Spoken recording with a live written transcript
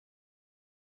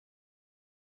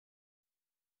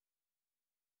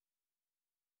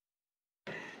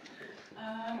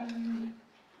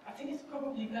I think it's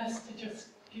probably best to just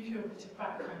give you a bit of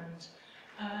background.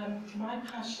 My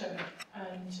passion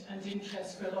and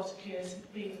interest for a lot of years has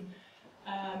been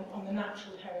on the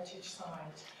natural heritage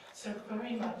side, so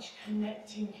very much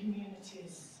connecting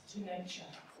communities to nature,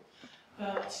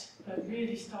 but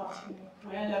really starting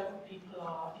where local people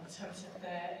are in terms of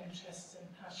their interests and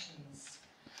passions.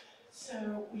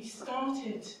 So we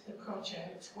started the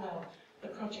project, well, the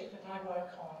project that I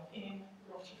work on in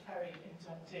Lolley Ferry in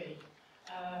Dundee,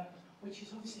 which is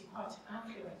obviously quite an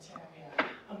affluent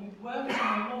area, and we've worked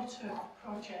on a lot of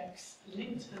projects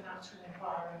linked to the natural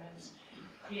environment,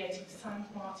 creating sand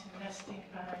martin nesting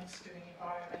banks, doing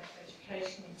environmental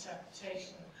education,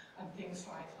 interpretation, and things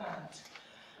like that.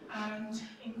 And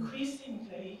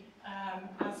increasingly,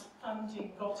 as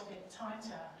funding got a bit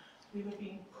tighter, we were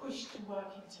being pushed to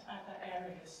work into other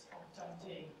areas of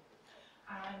Dundee.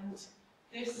 And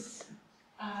this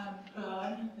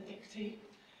burn, the Dighty,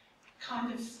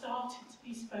 kind of started to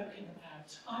be spoken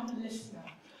about. I'm a listener.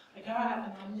 I go out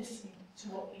and I listen to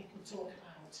what people talk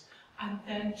about, and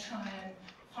then try and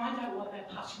find out what their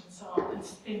passions are and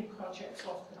spin projects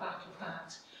off the back of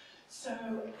that. So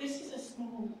this is a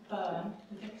small burn,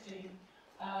 the Dighty,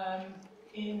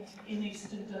 in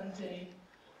eastern Dundee,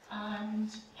 and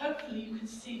hopefully you can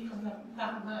see from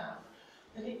that map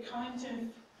that it kind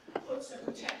of puts a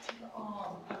protective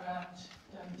arm around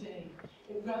Dundee.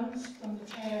 It runs from the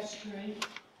Tay estuary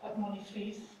at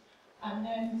Monifeith and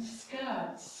then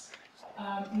skirts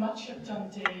much of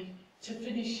Dundee to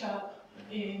finish up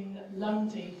in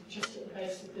Lundy, just at the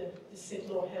base of the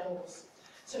Sidlaw Hills.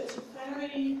 So it's a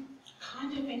very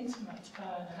kind of intimate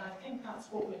burn, and I think that's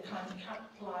what we're kind of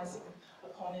capitalising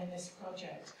upon in this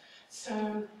project.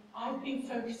 So I've been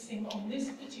focusing on this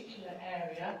particular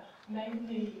area,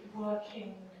 mainly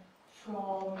working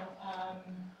from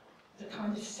the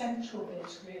kind of central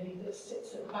bit, really, that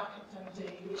sits at the back of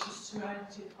Dundee, which is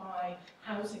surrounded by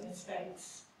housing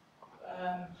estates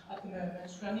at the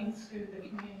moment, running through the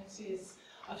communities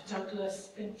of Douglas,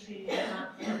 Fintry,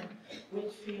 Mathen,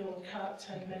 Whitfield,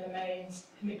 Kirkton, Millamains,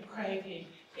 Mid-Craigie.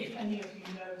 If any of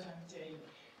you know Dundee,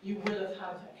 you will have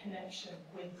had a connection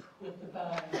with the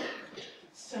burn.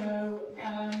 So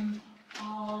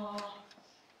our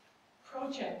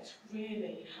project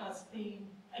really has been,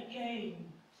 again,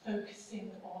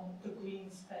 focusing on the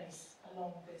green space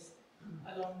along this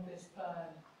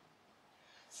burn.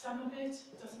 Some of it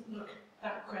doesn't look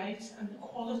that great, and the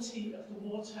quality of the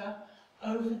water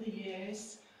over the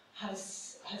years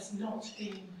has not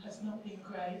been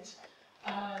great.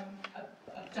 A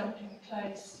dumping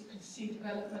place, you can see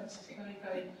development is very,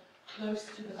 very close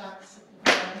to the banks of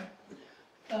the burn.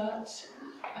 But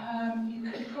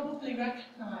you can probably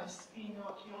recognise, being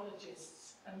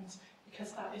archaeologists, and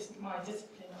because that isn't my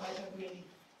discipline, I don't really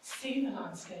see the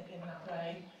landscape in that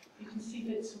way. You can see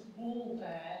bits of wall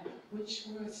there which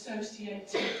were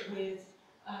associated with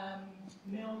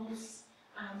mills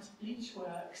and bleach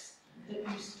works that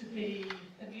used to be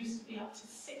up to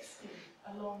 60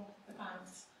 along the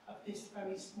banks of this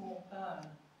very small burn.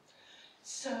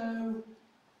 So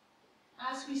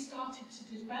as we started to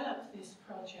develop this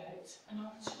project, and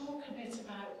I'll talk a bit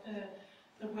about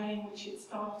the way in which it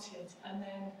started and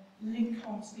then link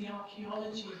on to the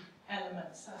archaeology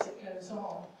elements as it goes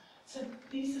on. So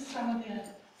these are some of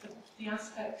the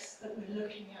aspects that we're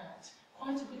looking at.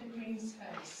 Quite a bit of green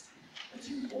space. But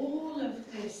all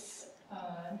of this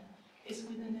is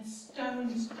within a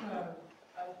stone's throw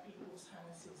of people's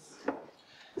houses.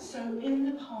 So in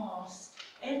the past,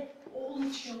 all the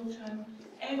children,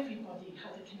 everybody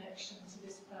had a connection to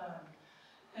this burn.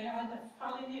 They either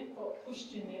fell in it, got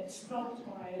pushed in it, snogged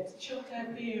by it, chilled their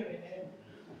beer in it.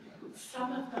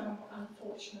 Some of them,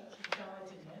 unfortunately,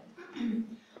 died in it.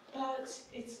 But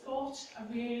it's got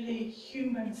a really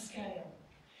human scale.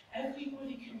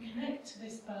 Everybody can connect to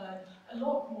this burn a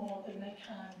lot more than they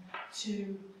can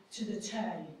to the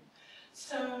Tay.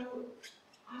 So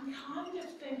I'm kind of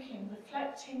thinking,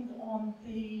 reflecting on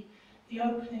the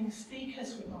opening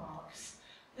speaker's remarks,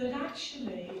 that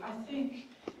actually I think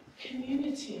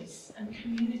communities and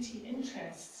community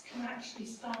interests can actually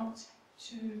start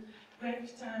to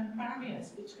break down barriers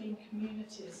between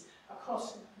communities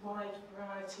across a wide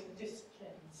variety of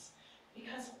disciplines,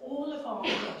 because all of our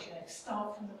projects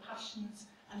start from the passions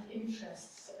and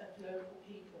interests of local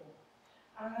people.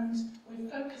 And we're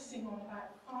focusing on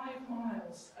about 5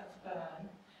 miles of burn,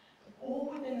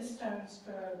 all within a stone's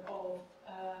throw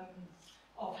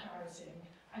of housing,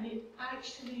 and it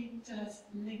actually does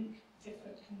link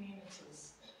different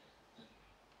communities.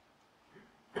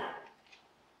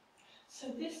 So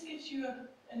this gives you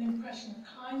an impression of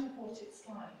kind of what it's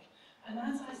like. And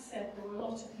as I said, there were a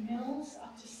lot of mills,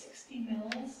 up to 60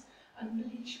 mills, and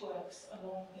bleach works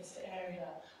along this area.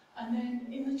 And then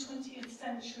in the 20th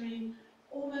century,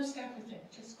 almost everything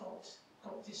just got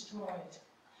destroyed,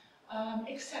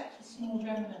 except for small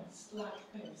remnants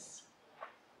like this.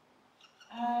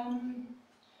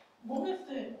 One of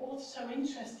the also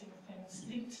interesting things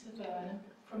linked to the burn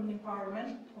from an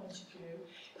environmental point of view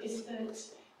is that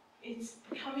it's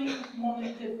becoming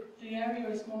the area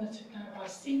is monitored now by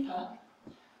SEPA,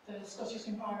 the Scottish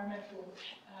Environmental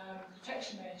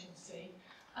Protection Agency,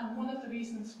 and one of the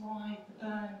reasons why the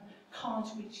burn can't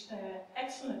reach their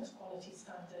excellent quality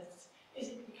standards is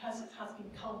because it has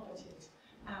been culverted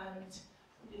and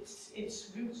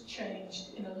its route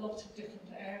changed in a lot of different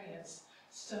areas.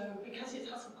 So because it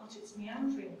hasn't got its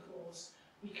meandering course,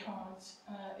 we can't,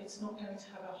 it's not going to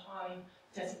have a high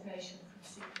designation from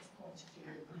SEPA's point of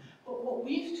view. But what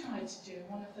we've tried to do,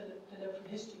 one of the local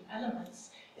history elements,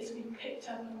 is we've picked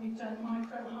up and we've done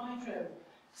micro-hydro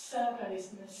surveys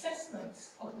and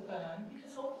assessments of the burn,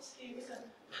 because obviously it was a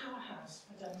powerhouse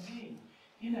for Dundee.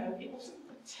 You know, it wasn't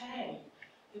the Tay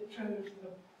that drove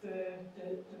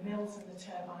the mills and the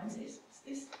turbines, it's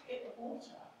this bit of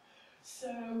water.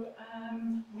 So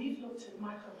we've looked at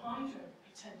micro-hydro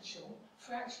potential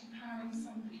for actually powering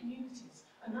some of the communities,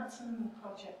 and that's another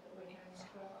project that we're going to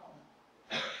work on.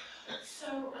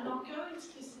 So, and I'll go into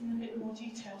this in a bit more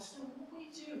detail. So what we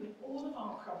do with all of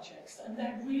our projects, and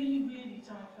they're really, really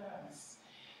diverse,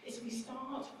 is we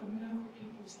start from local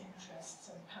people's interests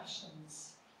and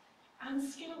passions, and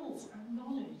skills and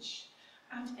knowledge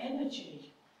and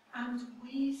energy, and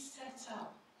we set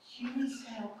up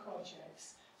human-scale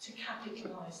projects to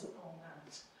capitalise upon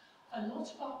that. A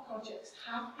lot of our projects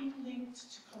have been linked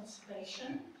to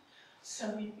conservation,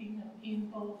 so we've been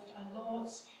involved a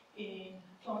lot in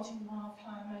planting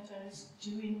wildflower meadows,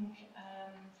 doing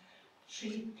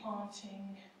tree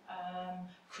planting,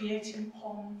 creating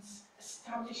ponds,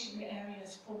 establishing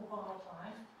areas for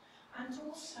wildlife, and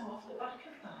also off the back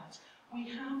of that, we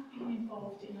have been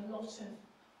involved in a lot of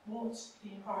what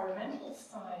the environmental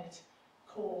side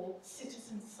call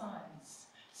citizen science.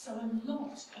 So a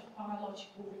lot of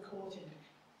biological recording,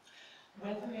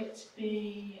 whether it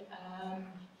be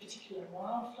particular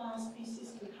wildflower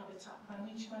species through habitat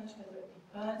management, whether it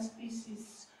be bird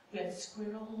species, red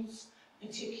squirrels,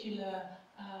 particular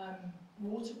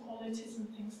water qualities and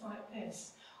things like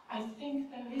this. I think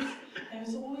there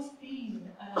has always been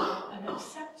an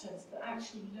acceptance that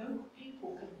actually local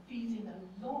people can feed in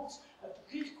a lot of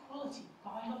good quality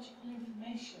biological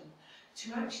information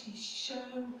to actually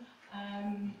show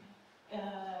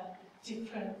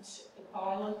different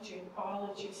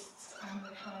biologists and the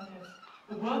kind of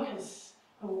the workers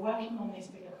who are working on these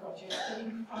bigger projects, that they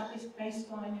can provide this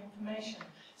baseline information.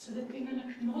 So there's been an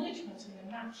acknowledgement in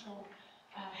the natural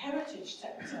heritage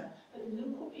sector that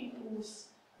local people's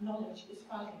knowledge is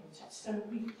valued. So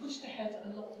we've pushed ahead a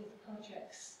lot with the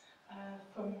projects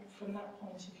from that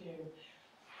point of view.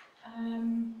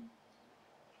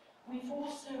 We've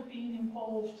also been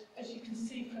involved, as you can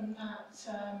see from that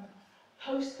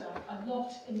poster, a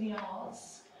lot in the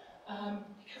arts,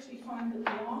 because we find that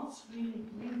the arts really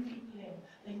bring people in.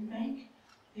 They make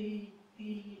the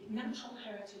natural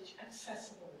heritage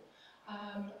accessible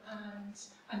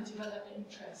and develop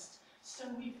interest. So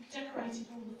we've decorated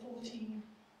all the 14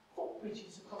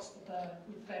 footbridges across the burn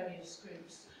with various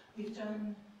groups. We've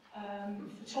done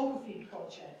photography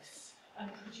projects and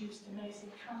produced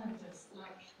amazing calendars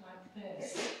like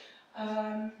this.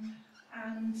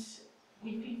 And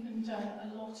we've even done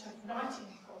a lot of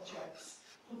writing projects,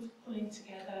 pulling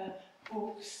together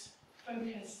books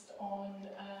focused on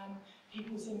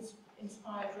people's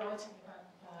inspired writing about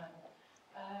the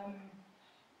burn.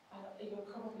 You're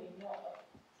probably not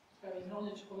very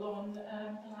knowledgeable on the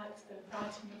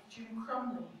writing of June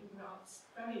Cromley, who writes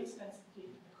very extensively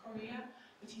for the Courier,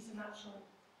 but he's a natural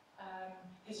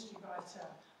history writer,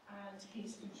 and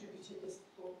he's contributed to this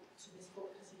book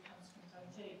because he comes from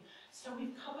Dundee. So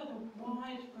we've covered a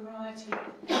wide variety of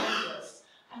areas,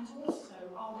 and also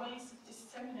our ways of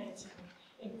disseminating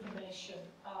information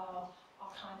are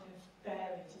kind of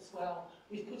varied as well.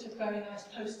 We've put a very nice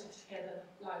poster together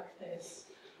like this.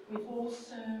 We've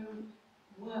also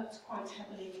worked quite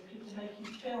heavily with people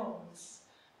making films.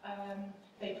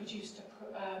 They produced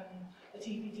a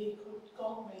DVD called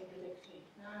God Made Relictly.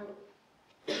 Now,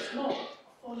 it's not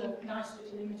full of nice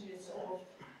little images of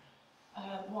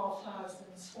wildflowers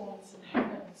and swans and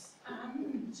herons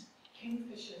and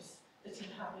kingfishers that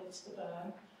inhabit the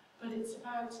burn, but it's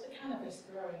about the cannabis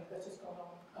growing that has gone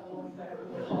on along there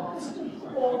in the past,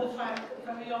 or the fact that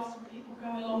very often people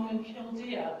go along and kill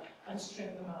deer and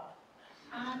string them up.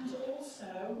 And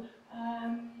also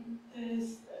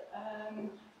There's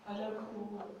a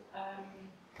local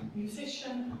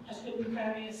musician has written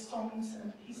various songs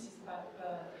and pieces about the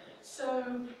bird.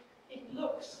 So it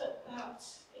looks at that,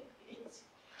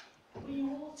 we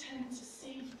all tend to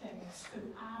see things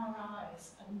through our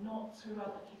eyes and not through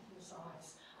other people's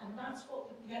eyes. And that's what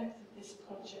the breadth of this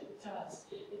project does.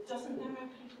 It doesn't narrow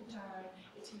people down,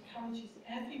 it encourages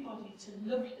everybody to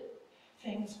look at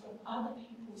things from other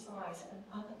people's eyes and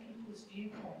other people's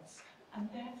viewpoints. And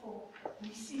therefore,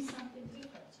 we see something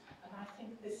different. And I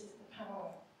think this is the power.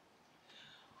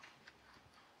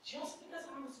 Just because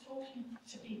I was talking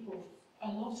to people a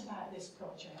lot about this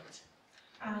project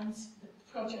and the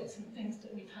projects and things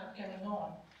that we've had going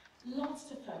on,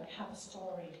 lots of folk have a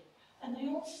story. And they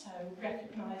also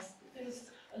recognise that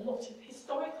there's a lot of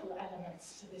historical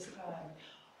elements to this poem.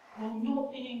 Well,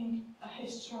 not being a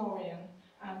historian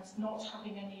and not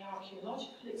having any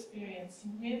archaeological experience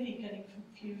and really getting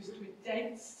confused with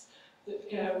dates that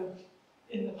go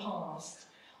in the past,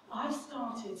 I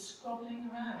started scrobbling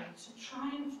around to try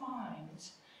and find,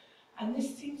 and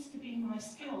this seems to be my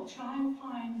skill, try and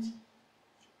find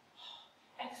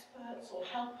experts or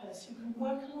helpers who can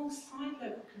work alongside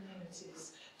local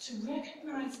communities to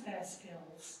recognise their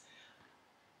skills,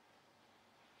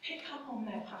 pick up on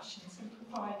their passions and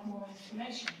provide more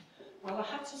information. Well, I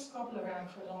had to scrabble around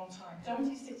for a long time.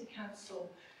 Dighty City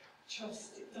Council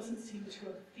just, it doesn't seem to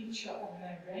have featured on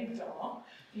their radar.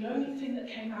 The only thing that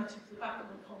came out of the back of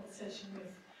a conversation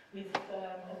with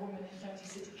a woman in Dighty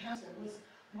City Council was,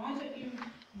 why don't you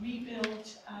rebuild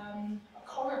a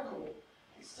coracle?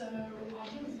 So I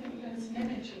didn't think there was an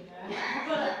image in there,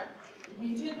 but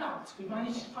we did that. We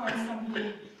managed to find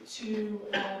somebody to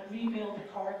rebuild the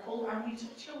coracle, and we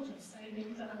took children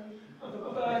sailing down the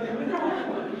bird in the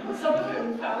coracle. Some of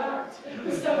them fell out.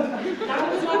 So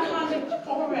that was my kind of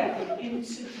foray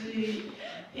into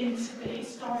the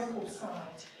historical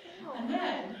side. And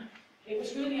then it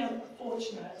was really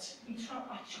unfortunate.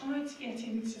 I tried to get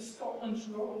into Scotland's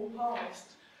rural past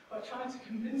by trying to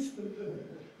convince them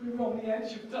that we were on the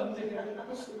edge of Dundee and it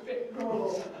was a bit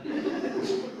rural.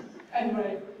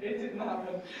 Anyway, it didn't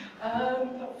happen.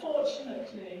 But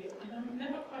fortunately, and I'm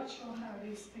never quite sure how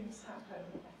these things happen,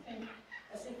 I think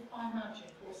as if by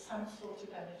magic or some sort of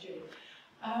energy,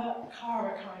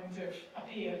 Cara kind of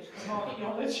appeared from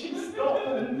Archaeology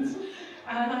Scotland,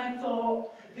 and I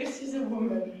thought, this is a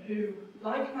woman who,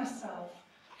 like myself,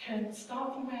 can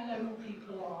start from where local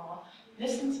people are,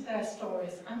 listen to their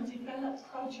stories, and develop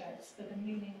projects that are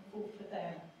meaningful for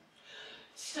them.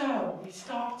 So we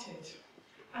started.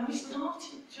 And we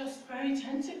started just very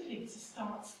tentatively to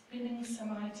start spinning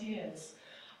some ideas.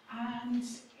 And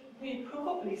we're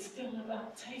probably still at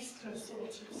that taster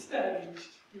sort of stage,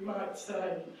 you might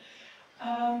say.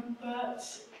 But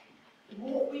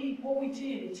what we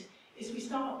did is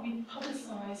we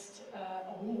publicised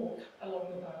a walk along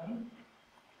the burn.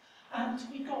 And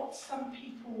we got some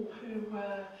people who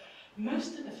were,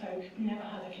 most of the folk never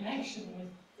had a connection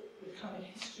with kind of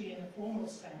history in a formal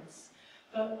sense.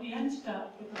 But we ended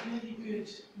up with a really good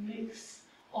mix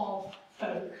of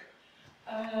folk,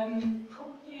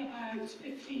 probably about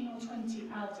 15 or 20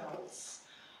 adults.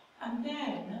 And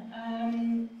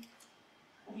then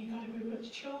we got a group of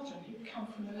children who'd come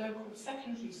from the local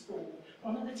secondary school.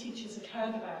 One of the teachers had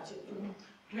heard about it from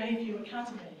Greyview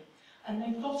Academy. And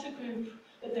they've got a group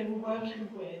that they were working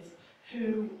with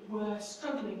who were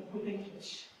struggling with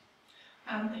English.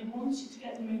 And they wanted to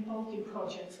get them involved in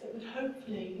projects that would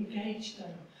hopefully engage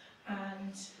them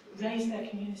and raise their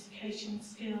communication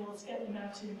skills, get them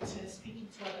out into speaking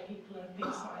to other people and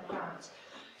things like that.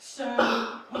 So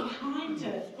we kind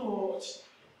of thought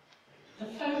the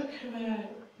folk who are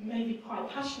maybe quite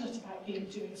passionate about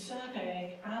doing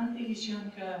surveying and these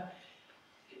younger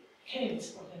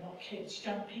kids, well they're not kids,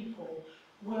 young people,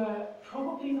 were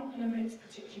probably not going to mix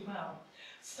particularly well.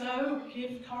 So,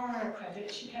 give Cara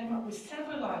credit, she came up with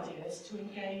several ideas to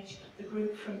engage the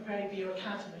group from Greyview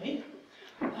Academy.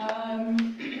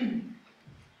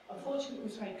 Unfortunately, it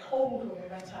was very cold when we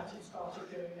went out and started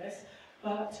doing this,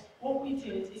 but what we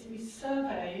did is we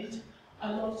surveyed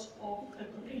a lot of the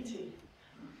graffiti.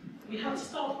 We had to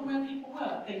start from where people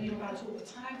were. They knew about all the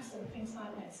tags and things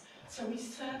like this. So we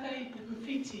surveyed the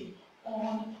graffiti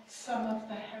on some of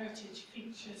the heritage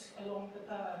features along the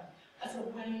burn, as a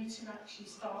way to actually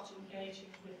start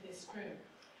engaging with this group.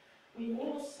 We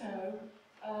also,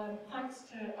 thanks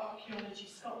to Archaeology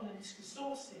Scotland's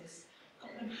resources,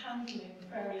 got them handling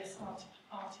various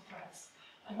artefacts.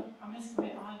 And I must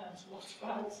admit, I learned a lot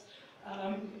about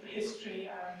history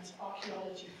and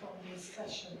archaeology from these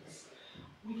sessions.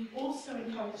 We also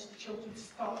encouraged the children to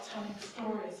start telling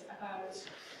stories about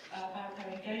about their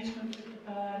engagement with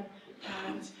the burn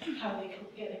and how they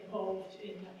could get involved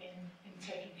in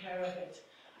taking care of it.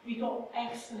 We got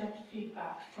excellent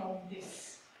feedback from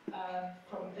this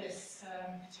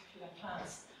particular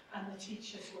class, and the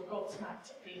teachers were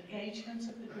gobsmacked at the engagement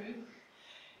of the group.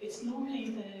 It's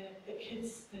normally the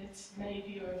kids that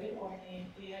maybe are a bit on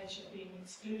the edge of being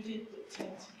excluded that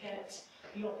tend to get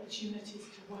the opportunities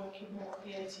to work in more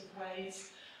creative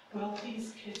ways. Well,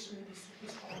 these kids really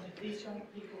responded, these young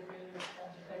people really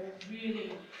responded. They were really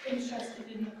interested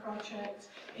in the project,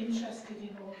 interested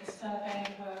in all the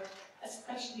surveying work,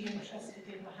 especially interested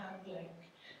in the handling.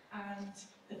 And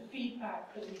the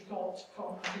feedback that we got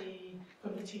from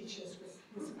the teachers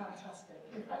was fantastic.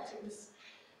 In fact, it was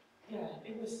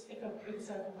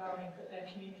overwhelming, but their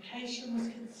communication was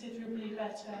considerably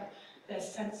better, their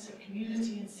sense of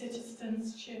community and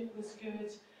citizenship was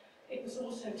good. It was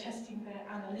also testing their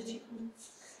analytical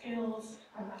skills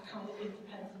and that kind of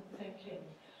independent thinking.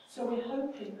 So we're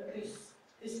hoping that this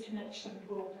connection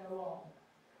will go on.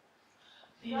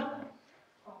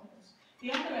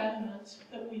 The other element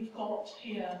that we've got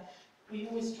here, we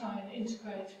always try and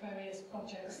integrate various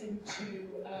projects into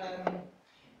the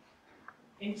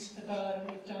burn.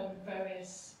 We've done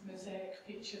various mosaic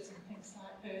features and things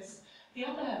like this. The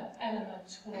other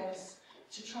element was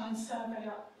to try and survey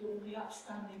up all the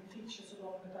upstanding features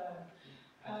along the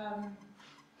burn.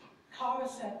 Cara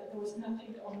said that there was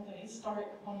nothing on the Historic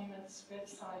Monuments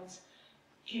website,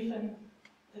 given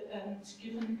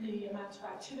the amount of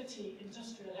activity,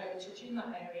 industrial heritage in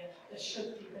that area, there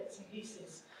should be bits and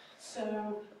pieces.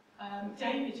 So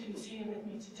David, who's here with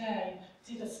me today,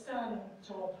 did a sterling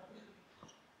job,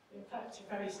 in fact a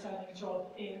very sterling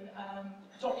job, in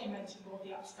documenting all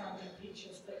the outstanding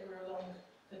features that were along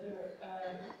the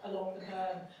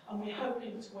burn. And we're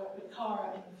hoping to work with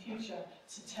Cara in the future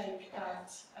to take that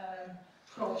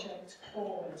project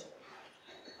forward.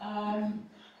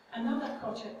 Another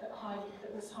project that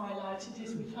was highlighted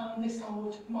is we found this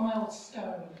old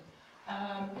milestone,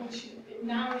 which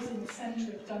now is in the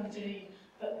centre of Dundee,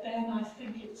 but then I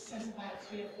think it says about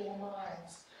 3 or 4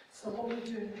 miles. So what we're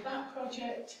doing with that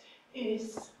project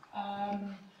is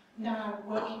now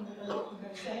working with a local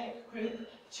mosaic group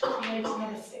to create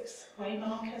another 6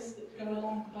 waymarkers that go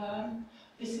along the burn.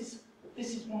 This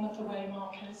is one of the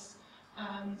waymarkers,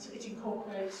 and it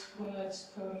incorporates words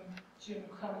from Jim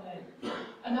Crumley.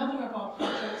 Another of our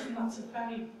projects, and that's a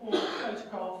very poor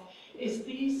photograph, is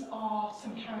these are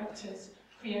some characters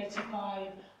created by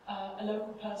a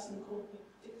local person called the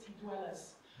Dighty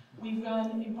Dwellers. We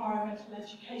run environmental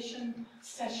education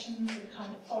sessions and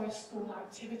kind of forest school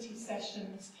activity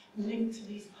sessions linked to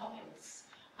these puppets,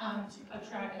 and a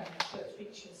dragon that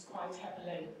features quite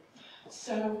heavily.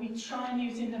 So we try and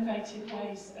use innovative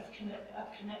ways of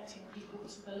connecting people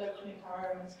to the local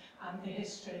environment and the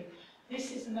history.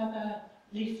 This is another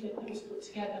leaflet that was put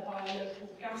together by a local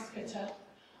gasfitter.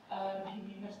 He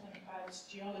knew nothing about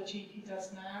geology, he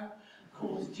does now,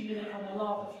 called Do You Live on a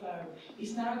Lava Flow?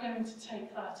 He's now going to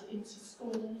take that into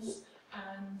schools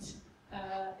and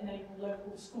enable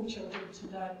local school children to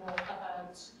learn more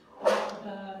about the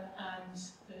burn and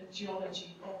the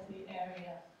geology of the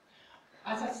area.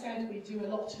 As I said, we do a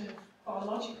lot of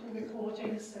biological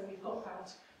recordings, so we've got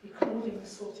that recording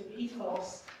sort of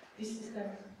ethos. This is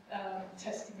them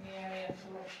testing the area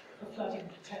for flooding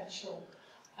potential.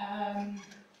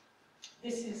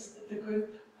 This is the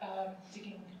group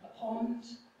digging a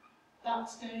pond.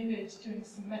 That's David doing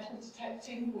some metal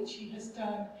detecting, which he has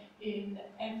done in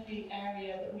every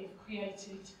area that we've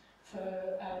created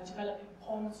for developing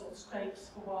ponds or scrapes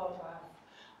for wildlife.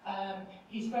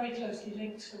 He's very closely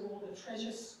linked to all the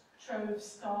treasure trove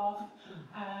staff,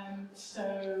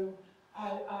 so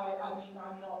I mean,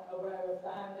 I'm not aware of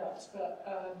the hang-ups, but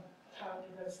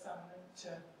apparently there's some linked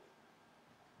to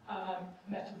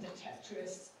metal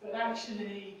detectorists. But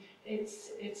actually,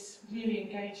 it's really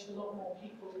engaged a lot more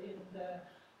people in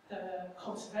the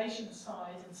conservation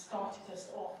side and started us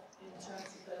off in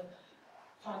terms of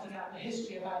finding out the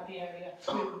history about the area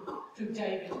through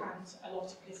David and a lot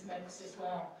of his mates as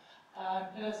well.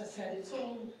 But as I said, it's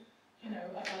all, you know,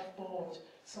 above board.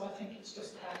 So I think it's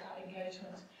just about that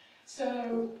engagement.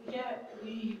 So yeah,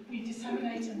 we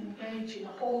disseminate and engage in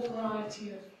a whole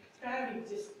variety of very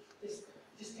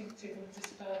distinctive and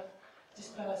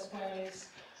dispersed ways.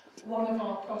 One of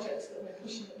our projects that we're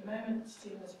pushing at the moment,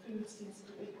 seeing as food seems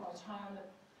to be quite high on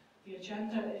the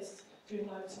agenda, is doing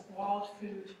loads of wild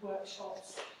food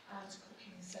workshops and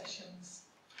cooking sessions.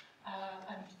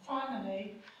 And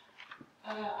finally,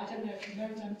 I don't know if you know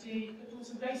Dundee, but there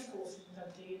was a racecourse in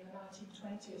Dundee in the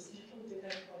 1920s. Little did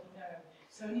anybody know.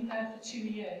 It's only there for 2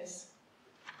 years.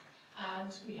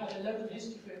 and we had a local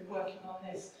history group working on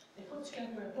this. They put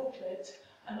together a booklet,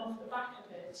 and off the back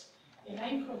of it, in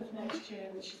April of next year,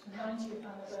 which is the 90th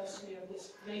anniversary of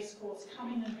this racecourse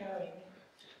coming and going,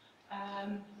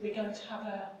 we're going to have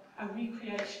a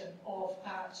recreation of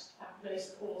that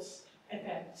racecourse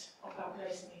event, of that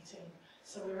race meeting.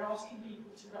 So we're asking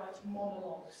people to write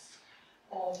monologues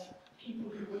of people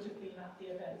who would have been at the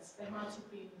events. They might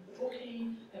have been the bookie,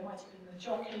 they might have been the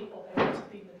jockey, or they might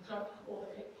have been the drunk or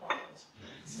the pickpocket.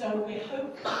 So we're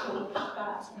hopeful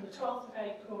that on the 12th of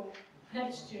April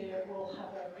next year we'll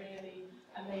have a really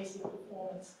amazing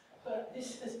performance. But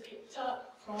this has been picked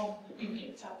up from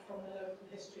the local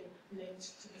history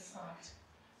linked to the site.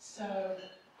 So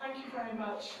thank you very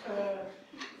much for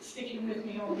sticking with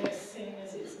me on this, seeing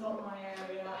as it's not my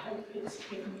area. I hope it's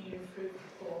given you food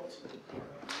for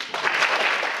thought.